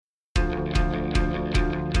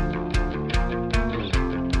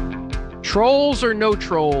Trolls or no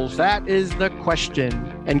trolls? That is the question.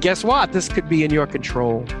 And guess what? This could be in your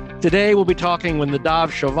control. Today, we'll be talking with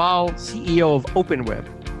Nadav Shoval, CEO of OpenWeb.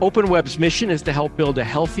 OpenWeb's mission is to help build a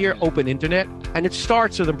healthier open internet, and it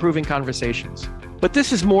starts with improving conversations. But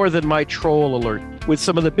this is more than my troll alert. With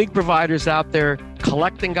some of the big providers out there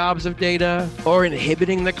collecting gobs of data or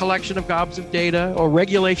inhibiting the collection of gobs of data or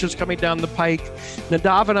regulations coming down the pike,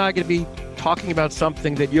 Nadav and I are going to be talking about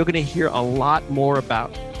something that you're going to hear a lot more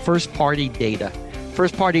about: first-party data.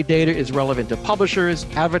 First-party data is relevant to publishers,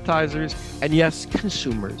 advertisers, and yes,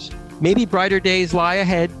 consumers. Maybe brighter days lie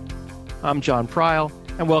ahead. I'm John Pryl,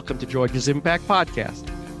 and welcome to Georgia's Impact Podcast.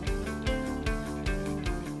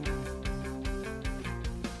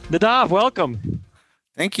 Nadav, welcome.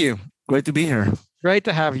 Thank you. Great to be here. Great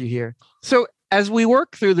to have you here. So as we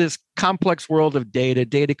work through this complex world of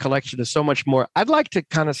data collection is so much more. I'd like to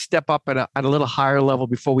kind of step up at a little higher level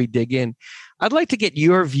before we dig in. I'd like to get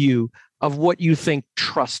your view of what you think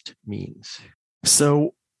trust means.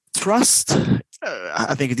 So trust,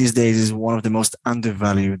 I think these days is one of the most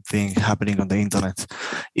undervalued things happening on the internet.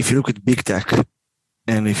 If you look at big tech,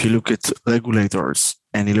 and if you look at regulators,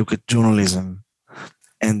 and you look at journalism,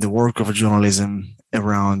 and the work of journalism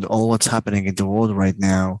around all what's happening in the world right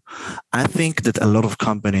now, I think that a lot of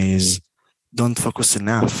companies don't focus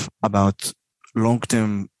enough about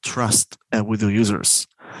long-term trust with their users.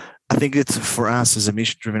 I think that for us as a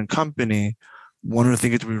mission-driven company, one of the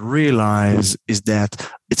things that we realize is that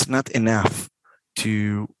it's not enough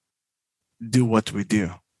to do what we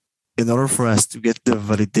do. In order for us to get the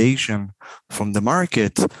validation from the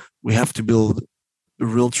market, we have to build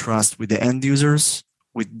real trust with the end users,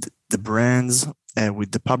 with the brands,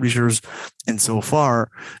 with the publishers, and so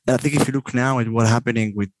far. And I think if you look now at what's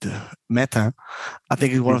happening with Meta, I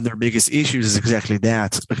think one of their biggest issues is exactly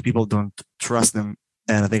that. Like, people don't trust them.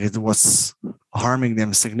 And I think what's harming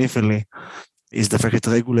them significantly is the fact that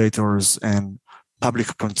regulators and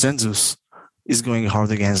public consensus is going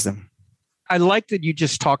hard against them. I like that you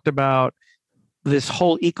just talked about this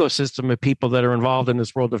whole ecosystem of people that are involved in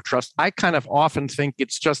this world of trust. I kind of often think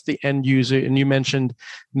it's just the end user, and you mentioned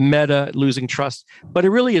Meta losing trust, but it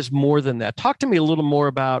really is more than that. Talk to me a little more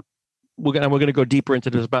about, we're going to go deeper into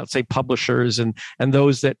this, about, say, publishers and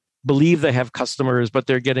those that believe they have customers, but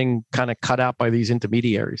they're getting kind of cut out by these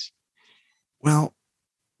intermediaries. Well,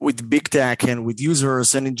 with big tech and with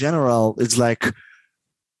users and in general, it's like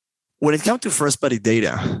when it comes to first-party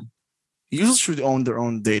data, users should own their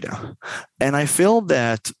own data. And I feel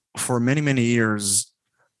that for many, many years,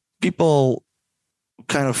 people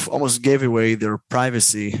kind of almost gave away their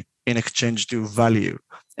privacy in exchange to value.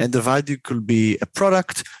 And the value could be a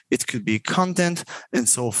product, it could be content, and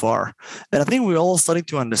so far. And I think we're all starting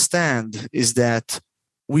to understand is that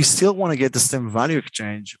we still want to get the same value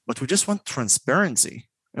exchange, but we just want transparency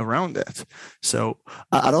around that. So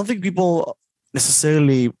I don't think people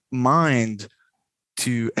necessarily mind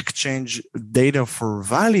to exchange data for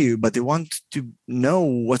value, but they want to know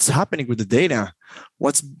what's happening with the data,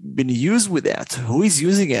 what's been used with that, who is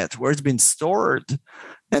using it, where it's been stored,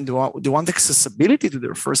 and they want accessibility to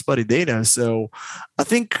their first-party data. So I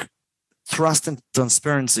think trust and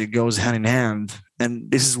transparency goes hand in hand, and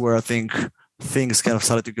this is where I think things kind of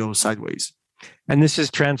started to go sideways. And this is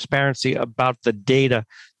transparency about the data.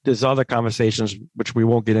 There's other conversations, which we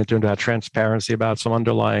won't get into about transparency about some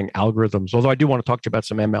underlying algorithms, although I do want to talk to you about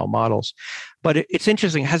some ML models. But it's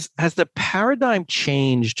interesting. Has the paradigm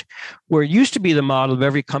changed where it used to be the model of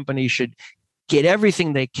every company should get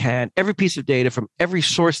everything they can, every piece of data from every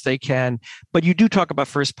source they can, but you do talk about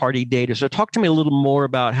first-party data. So talk to me a little more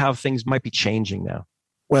about how things might be changing now.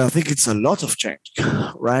 Well, I think it's a lot of change,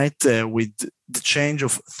 right? With the change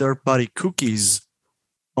of third-party cookies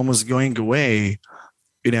almost going away,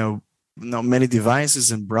 now many devices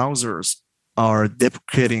and browsers are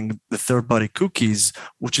deprecating the third-party cookies,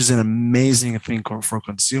 which is an amazing thing for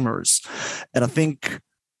consumers. And I think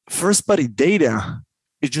first-party data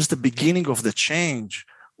is just the beginning of the change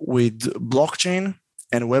with blockchain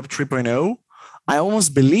and Web 3.0. I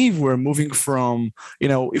almost believe we're moving from,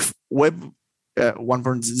 if Web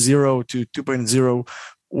 1.0 to 2.0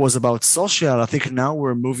 was about social, I think now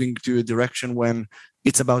we're moving to a direction when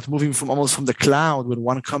it's about moving from the cloud with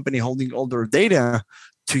one company holding all their data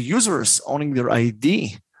to users owning their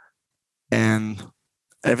ID and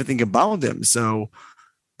everything about them. So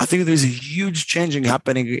I think there's a huge changing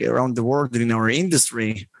happening around the world in our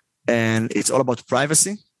industry, and it's all about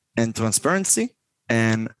privacy and transparency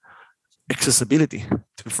and accessibility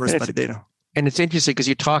to first-party data. And it's interesting because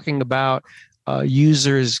you're talking about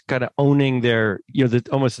users kind of owning their,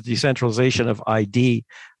 almost the decentralization of ID.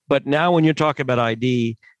 But now when you're talking about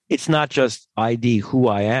ID, it's not just ID who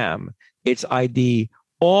I am. its ID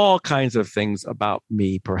all kinds of things about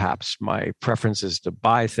me, perhaps my preferences to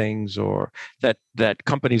buy things or that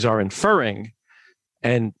companies are inferring.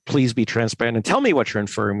 And please be transparent and tell me what you're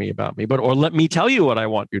inferring about me, or let me tell you what I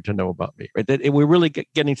want you to know about me. Right? That we're really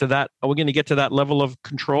getting to that. Are we going to get to that level of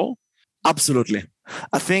control? Absolutely.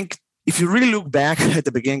 I think if you really look back at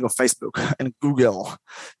the beginning of Facebook and Google,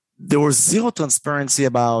 there was zero transparency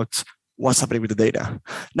about what's happening with the data.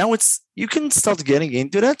 Now you can start getting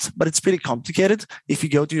into that, but it's pretty complicated. If you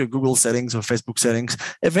go to your Google settings or Facebook settings,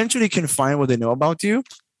 eventually you can find what they know about you.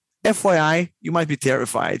 FYI, you might be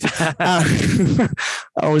terrified. I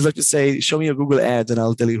always like to say, show me your Google ads and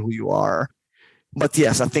I'll tell you who you are. But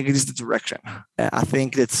yes, I think it is the direction. I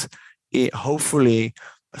think that hopefully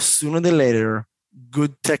sooner than later,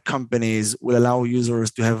 good tech companies will allow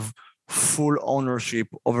users to have full ownership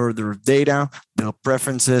over their data, their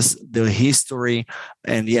preferences, their history,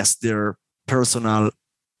 and yes, their personal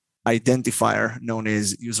identifier known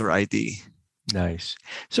as user ID. Nice.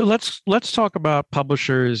 So let's talk about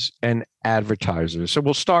publishers and advertisers. So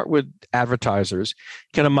we'll start with advertisers.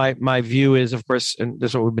 Kind of my view is, of course, and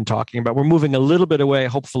this is what we've been talking about, we're moving a little bit away,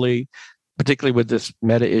 hopefully, particularly with this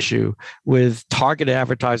meta issue, with targeted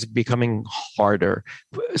advertising becoming harder.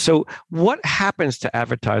 So what happens to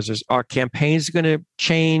advertisers? Are campaigns going to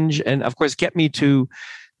change? And of course, get me to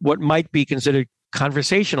what might be considered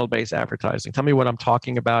conversational-based advertising. Tell me what I'm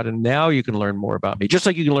talking about, and now you can learn more about me, just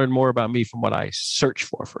like you can learn more about me from what I search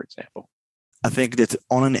for example. I think that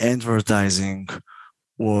online advertising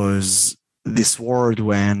was this word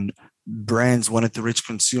when brands wanted to reach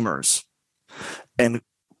consumers. And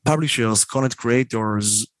publishers, content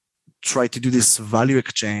creators try to do this value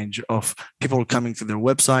exchange of people coming to their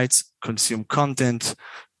websites, consume content,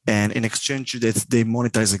 and in exchange that they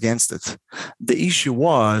monetize against it. The issue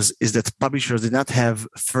is that publishers did not have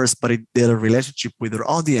first-party data relationship with their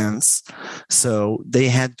audience, so they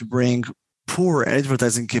had to bring poor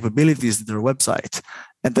advertising capabilities to their website.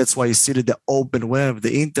 And that's why you see that the open web,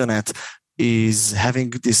 the internet, is having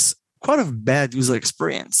this quite a bad user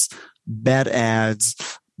experience, bad ads,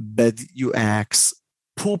 bad UX,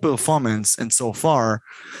 poor performance, and so far.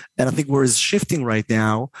 And I think where it's shifting right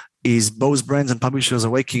now is both brands and publishers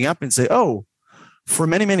are waking up and say, oh, for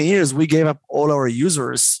many, many years, we gave up all our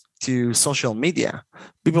users to social media.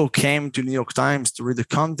 People came to New York Times to read the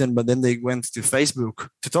content, but then they went to Facebook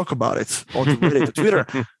to talk about it or to read it to Twitter.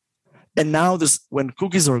 And now when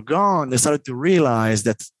cookies are gone, they started to realize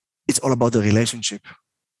that it's all about the relationship.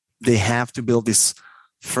 They have to build this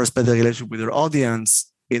first-party relationship with their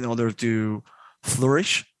audience in order to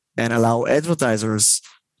flourish and allow advertisers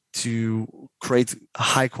to create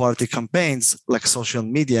high-quality campaigns like social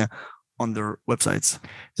media on their websites.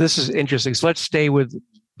 This is interesting. So let's stay with,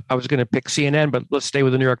 I was going to pick CNN, but let's stay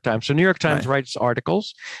with the New York Times. So New York Times writes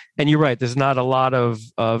articles, and you're right, there's not a lot of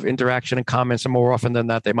interaction and comments, and more often than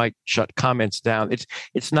that, they might shut comments down.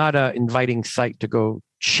 It's not an inviting site to go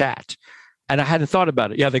chat. And I hadn't thought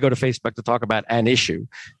about it. Yeah, they go to Facebook to talk about an issue,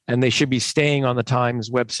 and they should be staying on the Times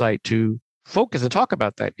website to focus and talk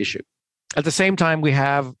about that issue. At the same time, we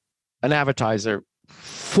have an advertiser.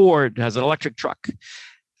 Ford has an electric truck.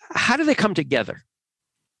 How do they come together?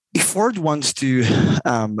 If Ford wants to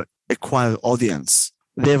acquire audience,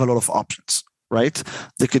 they have a lot of options, right?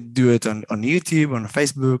 They could do it on YouTube, on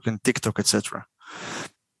Facebook, and TikTok, etc.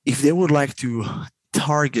 If they would like to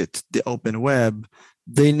target the open web,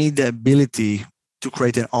 they need the ability to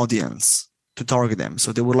create an audience to target them.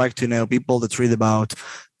 So they would like to know people that read about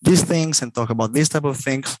these things and talk about these type of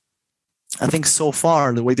things. I think so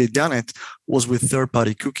far, the way they've done it was with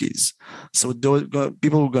third-party cookies. So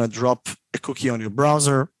people are going to drop a cookie on your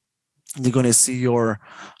browser. They're going to see your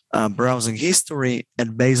browsing history,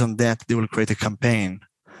 and based on that, they will create a campaign.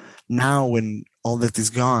 Now, when all that is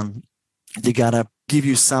gone, they got to give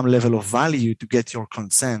you some level of value to get your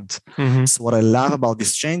consent. Mm-hmm. So what I love about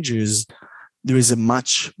these changes, there is a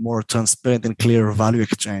much more transparent and clear value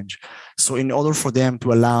exchange. So in order for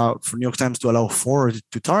New York Times to allow Ford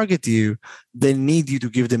to target you, they need you to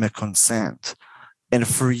give them a consent. And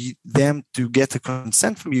for them to get a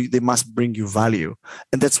consent from you, they must bring you value.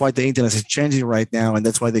 And that's why the internet is changing right now. And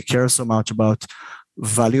that's why they care so much about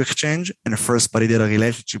value exchange and a first-party data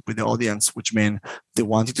relationship with the audience, which means they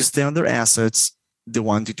want you to stay on their assets. They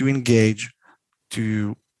want you to engage,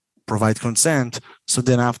 to provide consent. So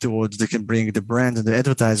then afterwards, they can bring the brand and the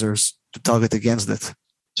advertisers to target against it.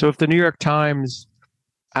 So if the New York Times,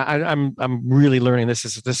 I'm really learning this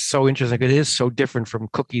is so interesting. It is so different from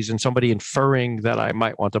cookies and somebody inferring that I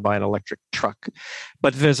might want to buy an electric truck.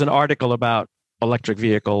 But there's an article about electric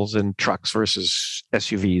vehicles and trucks versus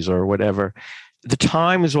SUVs or whatever. The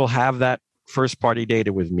Times will have that first party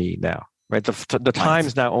data with me now. right? The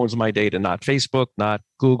Times now owns my data, not Facebook, not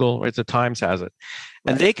Google, right? The Times has it.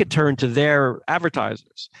 And they could turn to their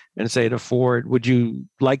advertisers and say to Ford, would you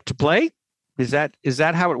like to play? Is that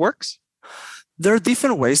how it works? There are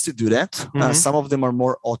different ways to do that. Some of them are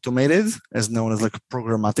more automated, as known as like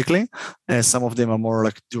programmatically. Some of them are more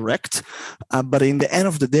like direct. But in the end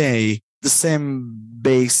of the day, the same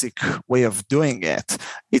basic way of doing it,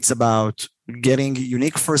 it's about getting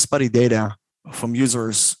unique first-party data from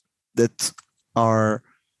users that are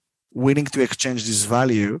willing to exchange this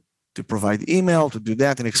value, to provide email, to do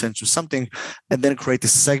that in exchange to something, and then create a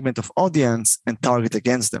segment of audience and target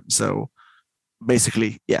against them. So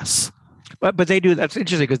basically, yes. But they do, that's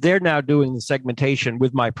interesting because they're now doing the segmentation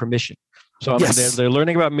with my permission. So they're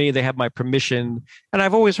learning about me. They have my permission. And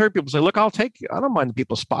I've always heard people say, look, I don't mind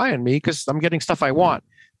people spying me because I'm getting stuff I want,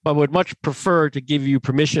 but would much prefer to give you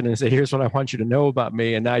permission and say, here's what I want you to know about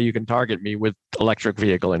me. And now you can target me with electric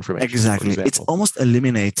vehicle information. Exactly. It's almost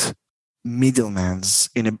eliminate middlemans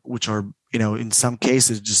which are, in some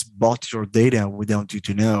cases just bought your data without you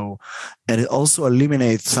to know. And it also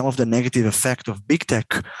eliminates some of the negative effect of big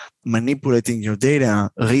tech manipulating your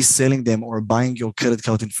data, reselling them, or buying your credit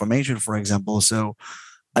card information, for example. So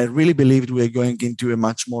I really believe we are going into a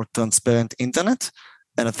much more transparent internet.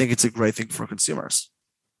 And I think it's a great thing for consumers.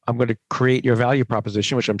 I'm going to create your value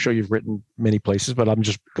proposition, which I'm sure you've written many places, but I'm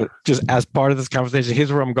just as part of this conversation,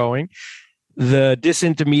 here's where I'm going. The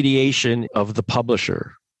disintermediation of the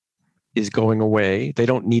publisher is going away. They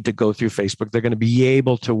don't need to go through Facebook. They're going to be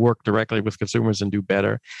able to work directly with consumers and do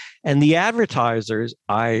better. And the advertisers,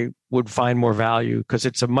 I would find more value because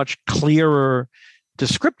it's a much clearer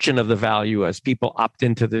description of the value as people opt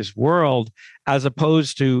into this world, as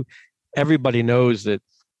opposed to everybody knows that,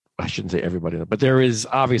 I shouldn't say everybody, but there is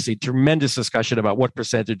obviously tremendous discussion about what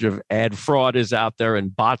percentage of ad fraud is out there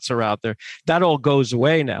and bots are out there. That all goes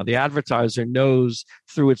away now. The advertiser knows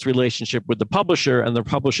through its relationship with the publisher and the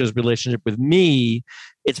publisher's relationship with me.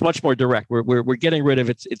 It's much more direct. We're getting rid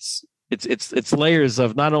of its layers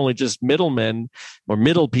of not only just middlemen or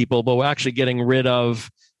middle people, but we're actually getting rid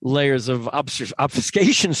of layers of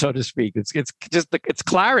obfuscation, so to speak. It's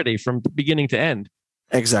clarity from beginning to end.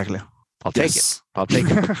 Exactly. I'll take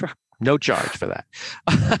it. No charge for that.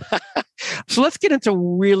 So let's get into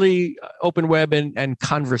really open web and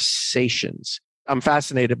conversations. I'm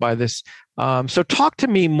fascinated by this. So talk to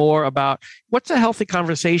me more about what's a healthy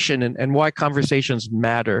conversation and why conversations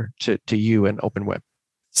matter to you and open web.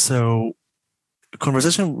 So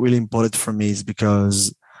conversation really important for me is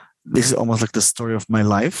because this is almost like the story of my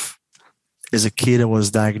life. As a kid, I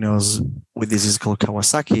was diagnosed with a disease called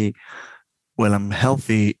Kawasaki. Well, I'm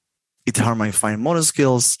healthy. It harmed my fine motor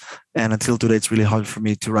skills, and until today, it's really hard for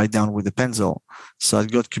me to write down with a pencil. So I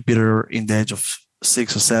got computer in the age of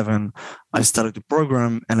 6 or 7. I started to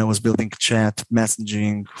program, and I was building chat,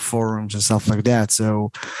 messaging, forums, and stuff like that.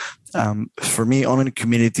 So for me, online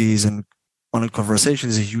communities and online conversation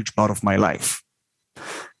is a huge part of my life.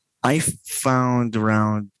 I found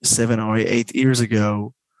around 7 or 8 years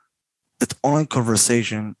ago that online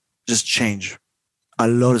conversation just changed. A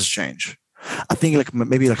lot has changed. I think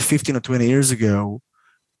maybe 15 or 20 years ago,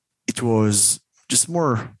 it was just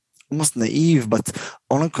more almost naive, but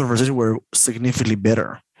online conversations were significantly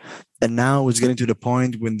better. And now it's getting to the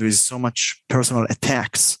point when there is so much personal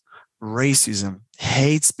attacks, racism,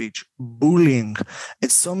 hate speech, bullying,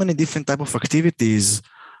 and so many different types of activities,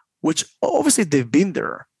 which obviously they've been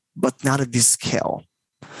there, but not at this scale.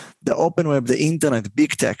 The open web, the internet,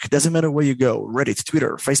 big tech, doesn't matter where you go, Reddit,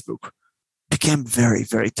 Twitter, Facebook, became very,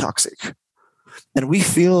 very toxic. And we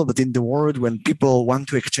feel that in the world when people want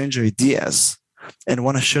to exchange ideas and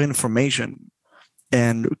want to share information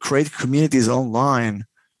and create communities online,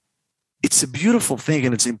 it's a beautiful thing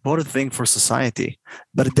and it's an important thing for society,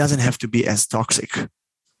 but it doesn't have to be as toxic.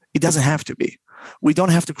 It doesn't have to be. We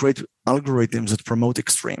don't have to create algorithms that promote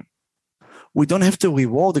extreme. We don't have to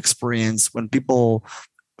reward experience when people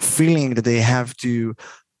feeling that they have to,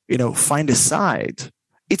 find a side.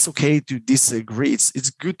 It's okay to disagree. It's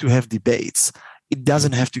good to have debates. It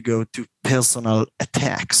doesn't have to go to personal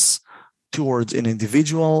attacks towards an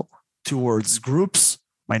individual, towards groups,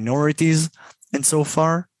 minorities, and so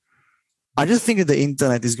far. I just think that the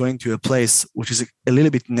internet is going to a place which is a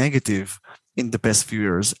little bit negative in the past few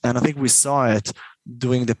years. And I think we saw it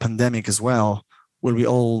during the pandemic as well, where we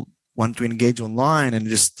all want to engage online and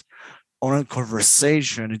just online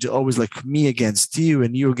conversation. It's always like me against you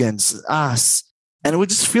and you against us. And we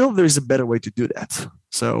just feel there is a better way to do that.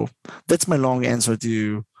 So that's my long answer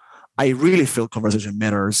to, I really feel conversation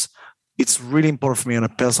matters. It's really important for me on a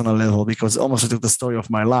personal level because almost I took the story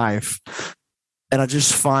of my life. And I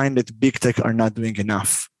just find that big tech are not doing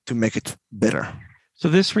enough to make it better. So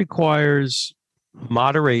this requires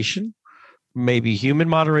moderation, maybe human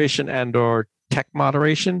moderation and or tech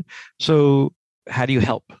moderation. So how do you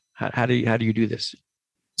help? How do you do this?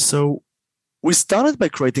 So we started by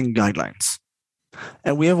creating guidelines,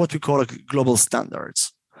 and we have what we call like global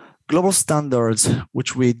standards. Global standards,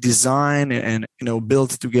 which we design and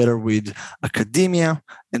build together with academia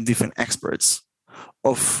and different experts,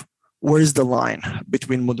 of where is the line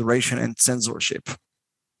between moderation and censorship.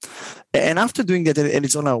 And after doing that, and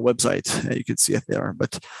it's on our website, you can see it there.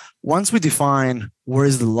 But once we define where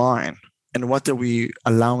is the line and what are we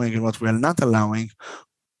allowing and what we are not allowing,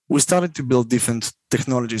 we started to build different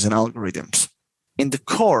technologies and algorithms. In the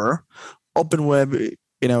core, OpenWeb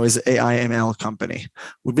is an AI ML company.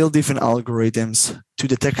 We build different algorithms to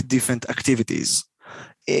detect different activities.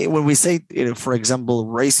 When we say, for example,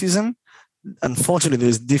 racism, unfortunately,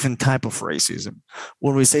 there's different type of racism.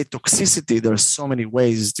 When we say toxicity, there are so many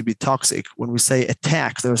ways to be toxic. When we say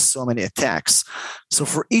attack, there are so many attacks. So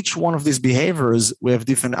for each one of these behaviors, we have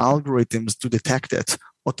different algorithms to detect it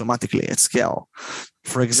automatically at scale.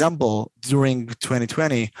 For example, during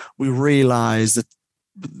 2020, we realized that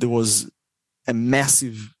there was a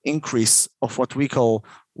massive increase of what we call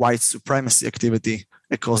white supremacy activity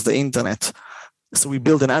across the internet. So we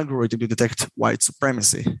build an algorithm to detect white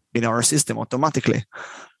supremacy in our system automatically.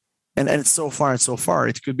 And so far,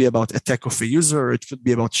 it could be about attack of a user, it could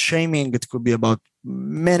be about shaming, it could be about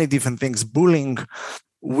many different things, bullying.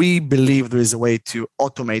 We believe there is a way to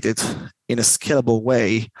automate it in a scalable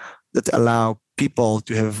way that allow people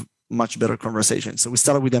to have much better conversations. So we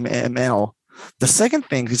started with ML. The second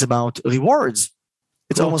thing is about rewards.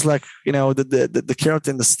 It's almost like, the carrot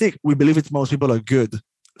and the stick. We believe that most people are good.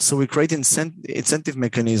 So we create incentive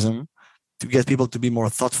mechanism to get people to be more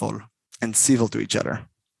thoughtful and civil to each other.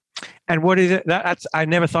 And what is it? I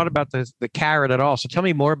never thought about the carrot at all. So tell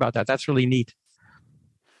me more about that. That's really neat.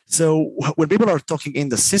 So when people are talking in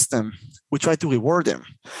the system, we try to reward them.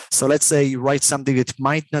 So let's say you write something that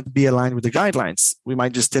might not be aligned with the guidelines. We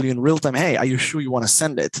might just tell you in real time, hey, are you sure you want to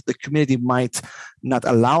send it? The community might not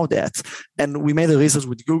allow that. And we made a research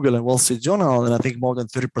with Google and Wall Street Journal, and I think more than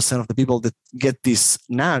 30% of the people that get this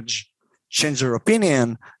nudge change their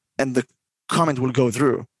opinion, and the comment will go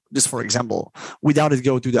through, just for example, without it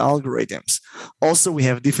go to the algorithms. Also, we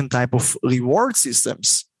have different type of reward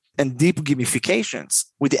systems and deep gamifications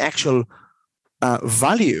with the actual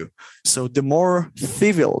value. So the more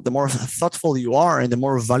civil, the more thoughtful you are, and the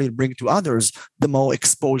more value you bring to others, the more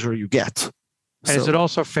exposure you get. And is it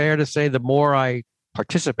also fair to say the more I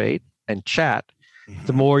participate and chat,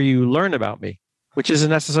 the more you learn about me, which isn't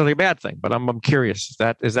necessarily a bad thing, but I'm curious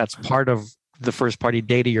if that's part of the first party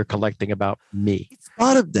data you're collecting about me? It's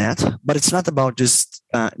part of that, but it's not about just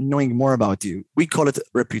knowing more about you. We call it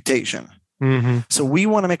reputation. Mm-hmm. So we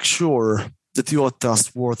want to make sure that you are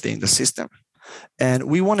trustworthy in the system. And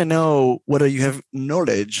we want to know whether you have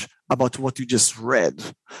knowledge about what you just read.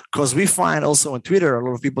 Because we find also on Twitter, a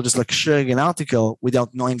lot of people just like sharing an article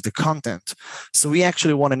without knowing the content. So we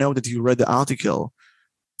actually want to know that you read the article,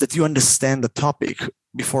 that you understand the topic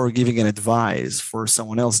before giving an advice for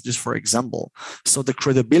someone else, just for example. So the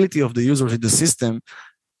credibility of the users in the system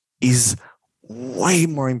is way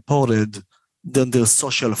more important than their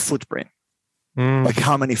social footprint. Like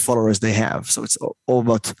how many followers they have. So it's all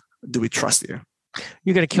about, do we trust you?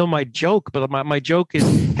 You're going to kill my joke, but my joke is,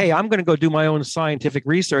 hey, I'm going to go do my own scientific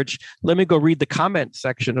research. Let me go read the comment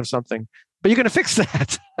section of something. But you're going to fix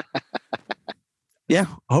that. Yeah,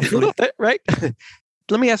 hopefully. Right?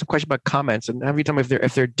 Let me ask a question about comments, and have you tell me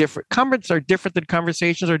if they're different. Comments are different than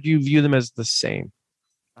conversations, or do you view them as the same?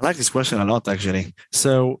 I like this question a lot, actually.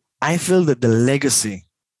 So I feel that the legacy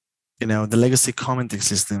commenting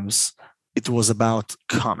systems, it was about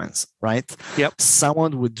comments, right? Yep.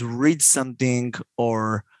 Someone would read something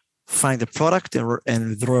or find a product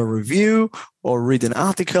and throw a review or read an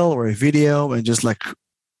article or a video and just like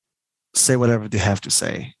say whatever they have to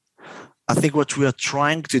say. I think what we are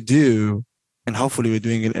trying to do, and hopefully we're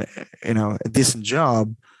doing a decent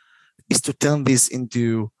job, is to turn this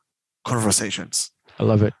into conversations. I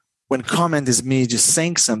love it. When comment is me just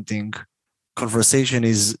saying something, conversation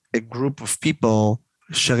is a group of people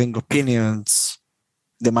sharing opinions.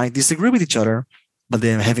 They might disagree with each other, but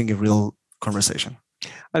they're having a real conversation.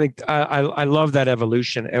 I think I love that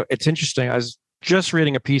evolution. It's interesting. I was just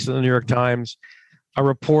reading a piece in the New York Times. A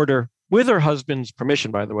reporter with her husband's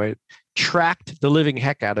permission, by the way, tracked the living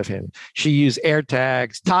heck out of him. She used air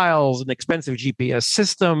tags, tiles, an expensive GPS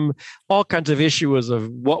system, all kinds of issues of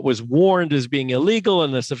what was warned as being illegal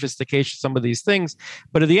and the sophistication of some of these things.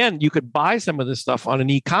 But at the end, you could buy some of this stuff on an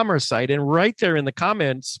e-commerce site, and right there in the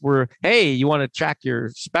comments were, hey, you want to track your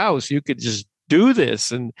spouse, you could just do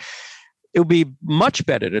this. And it would be much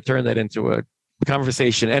better to turn that into a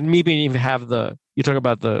conversation, and maybe even have you talk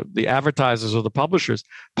about the advertisers or the publishers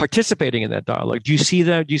participating in that dialogue. Do you see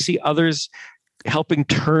that? Do you see others helping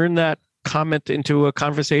turn that comment into a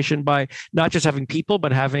conversation by not just having people,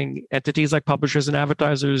 but having entities like publishers and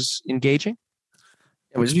advertisers engaging?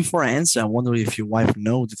 Yeah, just before I answer, I'm wondering if your wife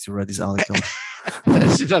knows that you read this article.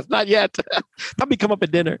 She does not yet. Probably come up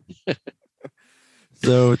at dinner.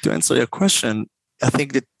 So to answer your question, I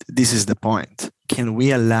think that this is the point. Can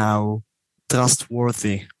we allow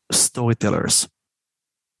trustworthy storytellers,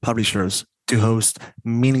 publishers, to host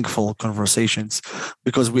meaningful conversations?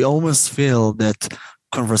 Because we almost feel that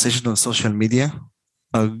conversations on social media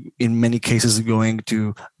are in many cases going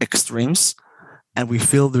to extremes, and we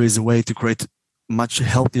feel there is a way to create much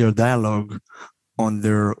healthier dialogue on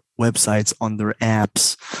their websites, on their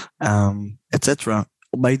apps, etc.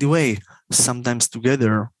 By the way, sometimes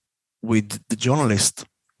together with the journalist,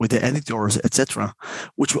 with the editors, etc.,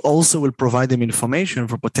 which also will provide them information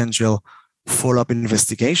for potential follow-up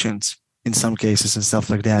investigations in some cases and stuff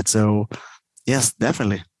like that. So, yes,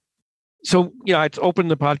 definitely. So, I opened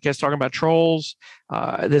the podcast talking about trolls.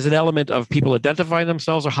 There's an element of people identifying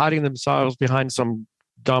themselves or hiding themselves behind some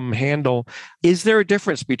dumb handle. Is there a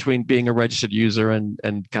difference between being a registered user and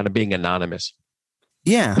kind of being anonymous?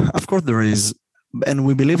 Yeah, of course there is. And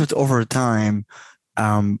we believe that over time,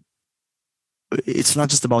 it's not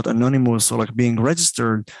just about anonymous or like being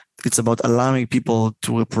registered. It's about allowing people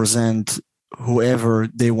to represent whoever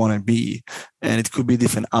they want to be. And it could be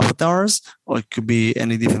different avatars or it could be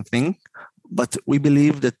any different thing. But we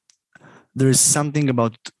believe that there is something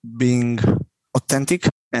about being authentic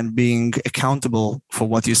and being accountable for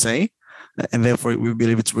what you say. And therefore, we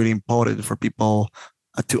believe it's really important for people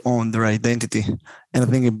to own their identity. And I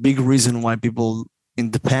think a big reason why people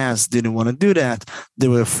in the past didn't want to do that, they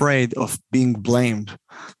were afraid of being blamed.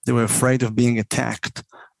 They were afraid of being attacked.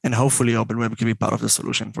 And hopefully OpenWeb can be part of the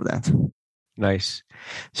solution for that. Nice.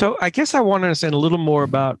 So I guess I want to understand a little more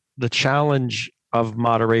about the challenge of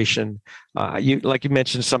moderation. Like you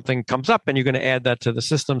mentioned, something comes up and you're going to add that to the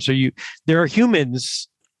system. So there are humans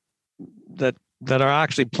that are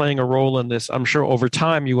actually playing a role in this. I'm sure over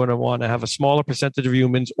time you want to have a smaller percentage of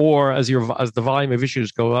humans, or as the volume of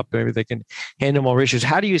issues go up, maybe they can handle more issues.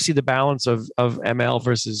 How do you see the balance of ML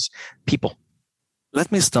versus people?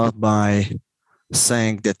 Let me start by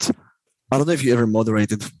saying that I don't know if you ever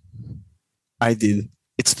moderated. I did.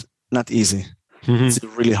 It's not easy. Mm-hmm. It's a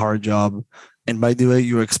really hard job. And by the way,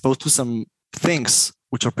 you're exposed to some things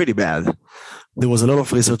which are pretty bad. There was a lot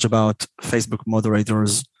of research about Facebook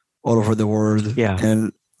moderators all over the world,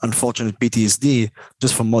 and unfortunate PTSD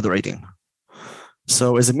just for moderating.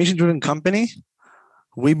 So as a mission-driven company,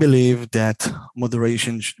 we believe that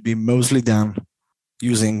moderation should be mostly done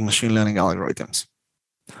using machine learning algorithms.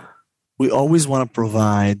 We always want to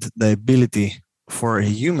provide the ability for a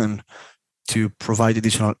human to provide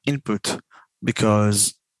additional input,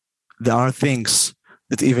 because there are things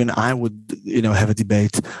that even I would, have a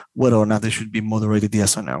debate whether or not they should be moderated,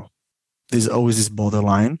 yes or no. There's always this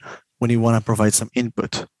borderline when you want to provide some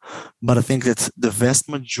input. But I think that the vast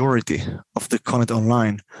majority of the content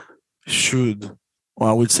online should, or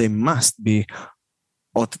I would say must be,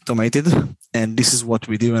 automated. And this is what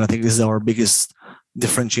we do. And I think this is our biggest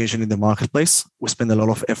differentiation in the marketplace. We spend a lot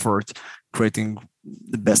of effort creating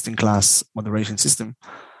the best-in-class moderation system.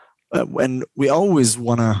 And we always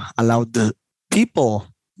want to allow the people,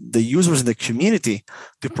 the users in the community,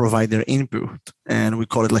 to provide their input. And we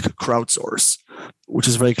call it like a crowdsource, which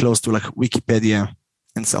is very close to like Wikipedia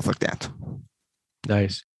and stuff like that.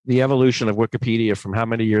 Nice. The evolution of Wikipedia from how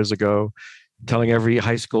many years ago, telling every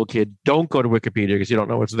high school kid, don't go to Wikipedia because you don't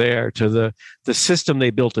know what's there, to the system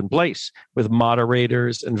they built in place with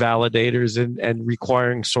moderators and validators and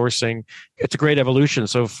requiring sourcing. It's a great evolution.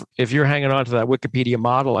 So if you're hanging on to that Wikipedia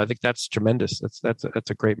model, I think that's tremendous. That's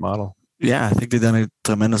a great model. Yeah, I think they've done a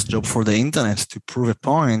tremendous job for the internet to prove a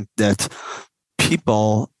point that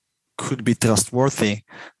people could be trustworthy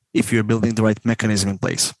if you're building the right mechanism in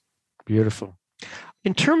place. Beautiful.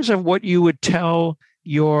 In terms of what you would tell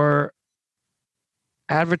your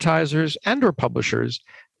advertisers and or publishers,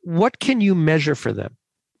 what can you measure for them?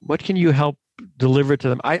 What can you help deliver to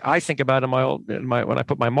them. I think about in when I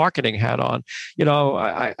put my marketing hat on,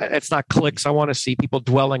 it's not clicks. I want to see people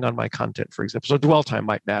dwelling on my content, for example. So dwell time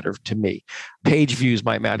might matter to me. Page views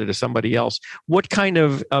might matter to somebody else. What kind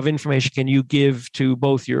of information can you give to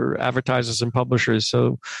both your advertisers and publishers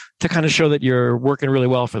to kind of show that you're working really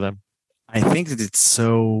well for them? I think that it's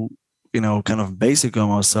so, kind of basic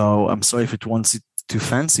almost. So I'm sorry if it wants it too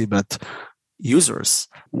fancy, but users,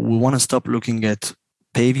 we want to stop looking at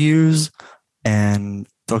page views and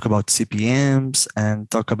talk about CPMs and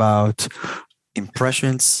talk about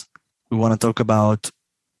impressions. We want to talk about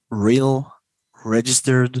real,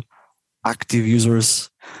 registered, active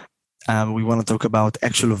users. We want to talk about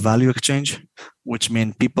actual value exchange, which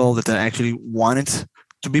means people that are actually wanted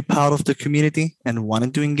to be part of the community and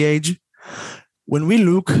wanted to engage. When we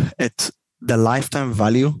look at the lifetime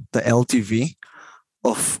value, the LTV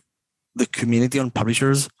of the community on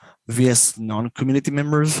publishers vs non-community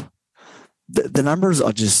members, the numbers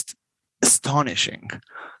are just astonishing.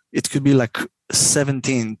 It could be like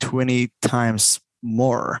 17, 20 times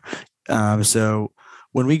more. So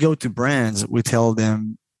when we go to brands, we tell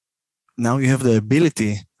them, now you have the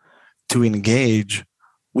ability to engage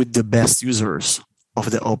with the best users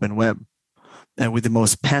of the open web and with the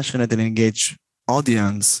most passionate and engaged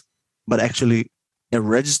audience, but actually a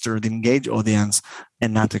registered engaged audience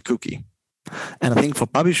and not a cookie. And I think for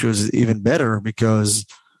publishers, it's even better because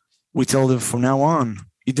we tell them from now on,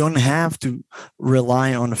 you don't have to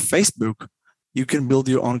rely on Facebook. You can build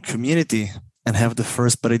your own community and have the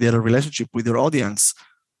first party data relationship with your audience.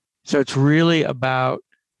 So it's really about,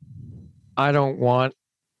 I don't want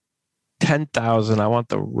 10,000. I want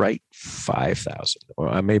the right 5,000.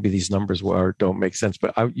 Or maybe these numbers don't make sense,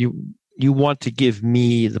 but you want to give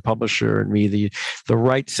me, the publisher, and me the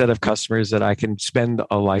right set of customers that I can spend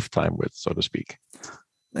a lifetime with, so to speak.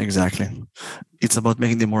 Exactly. It's about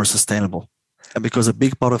making them more sustainable. And because a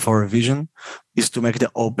big part of our vision is to make the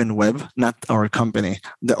open web, not our company,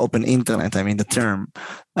 the open internet, the term,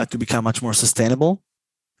 to become much more sustainable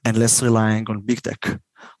and less relying on big tech.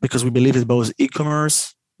 Because we believe that both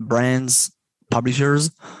e-commerce, brands,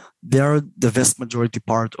 publishers, they are the vast majority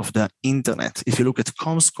part of the internet. If you look at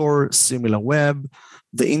Comscore, SimilarWeb,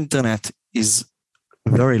 the internet is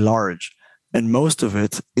very large and most of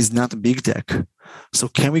it is not big tech. So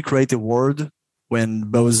can we create a world when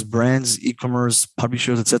both brands, e-commerce,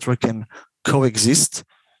 publishers, etc., can coexist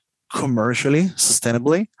commercially,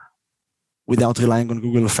 sustainably, without relying on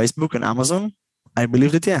Google, Facebook, and Amazon? I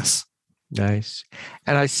believe that yes. Nice.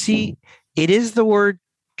 And I see it is the word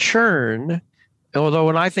churn. Although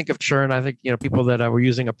when I think of churn, I think people that were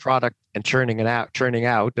using a product and churning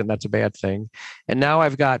out, and that's a bad thing. And now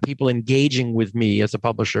I've got people engaging with me as a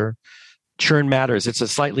publisher. Churn matters. It's a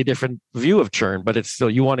slightly different view of churn, but it's still,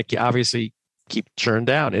 you want to obviously keep churn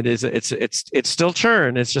down. It's still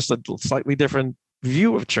churn. It's just a slightly different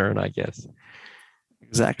view of churn, I guess.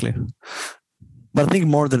 Exactly. But I think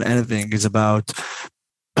more than anything is about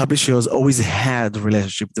publishers always had a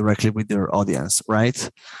relationship directly with their audience, right?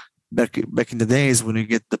 Back in the days when you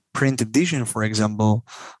get the print edition, for example,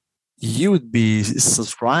 you would be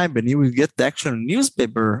subscribed and you would get the actual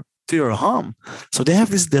newspaper to your home. So they have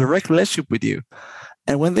this direct relationship with you.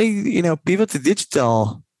 And when they, pivot to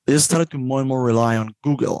digital, they started to more and more rely on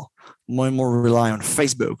Google, more and more rely on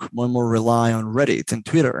Facebook, more and more rely on Reddit and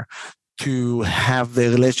Twitter to have the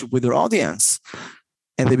relationship with their audience.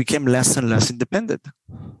 And they became less and less independent.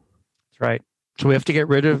 That's right. So we have to get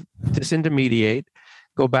rid of disintermediate,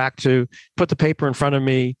 go back to put the paper in front of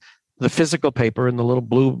me, the physical paper in the little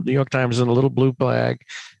blue, New York Times in the little blue bag,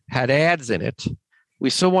 had ads in it. We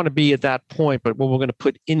still want to be at that point, but what we're going to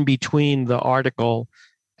put in between the article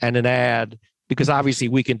and an ad, because obviously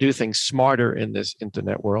we can do things smarter in this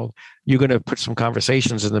internet world. You're going to put some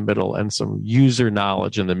conversations in the middle and some user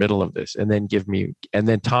knowledge in the middle of this, and then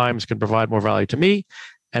then Times can provide more value to me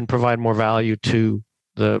and provide more value to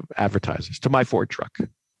the advertisers, to my Ford truck,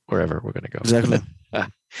 wherever we're going to go. Exactly.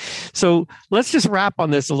 So let's just wrap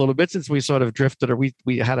on this a little bit, since we sort of drifted, or we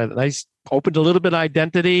had a nice, opened a little bit of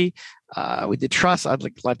identity. We did trust. I'd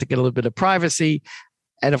like to get a little bit of privacy.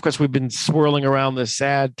 And of course, we've been swirling around this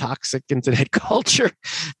sad, toxic internet culture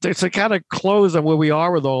to kind of close on where we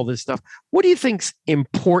are with all this stuff. What do you think's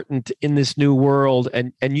important in this new world?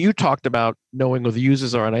 And you talked about knowing who the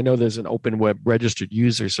users are, and I know there's an OpenWeb registered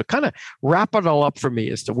user. So kind of wrap it all up for me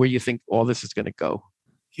as to where you think all this is going to go.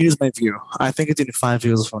 Here's my view. I think in 5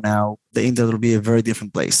 years from now, the internet will be a very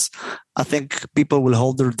different place. I think people will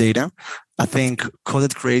hold their data. I think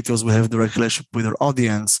content creators will have direct relationship with their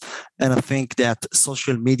audience. And I think that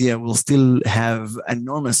social media will still have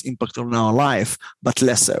enormous impact on our life, but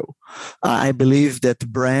less so. I believe that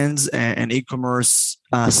brands and e-commerce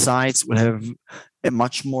sites will have a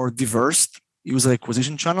much more diverse user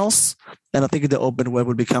acquisition channels. And I think the open web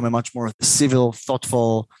will become a much more civil,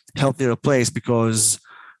 thoughtful, healthier place because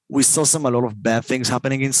we saw a lot of bad things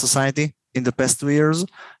happening in society in the past 2 years.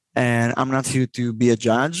 And I'm not here to be a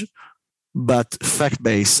judge, but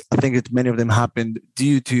fact-based, I think that many of them happened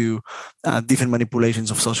due to different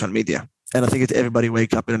manipulations of social media. And I think that everybody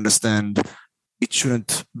wake up and understand it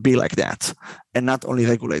shouldn't be like that. And not only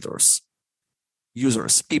regulators,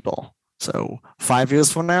 users, people. So 5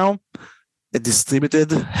 years from now, a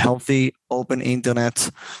distributed, healthy, open internet,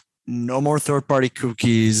 no more third-party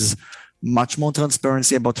cookies, much more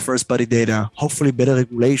transparency about first-party data, hopefully better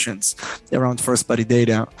regulations around first-party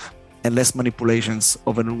data, and less manipulations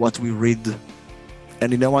over what we read.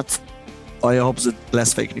 And you know what? I hope that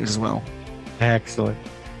less fake news as well. Excellent.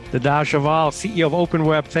 Nadav Shoval, CEO of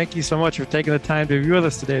OpenWeb, thank you so much for taking the time to be with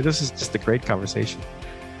us today. This is just a great conversation.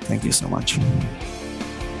 Thank you so much.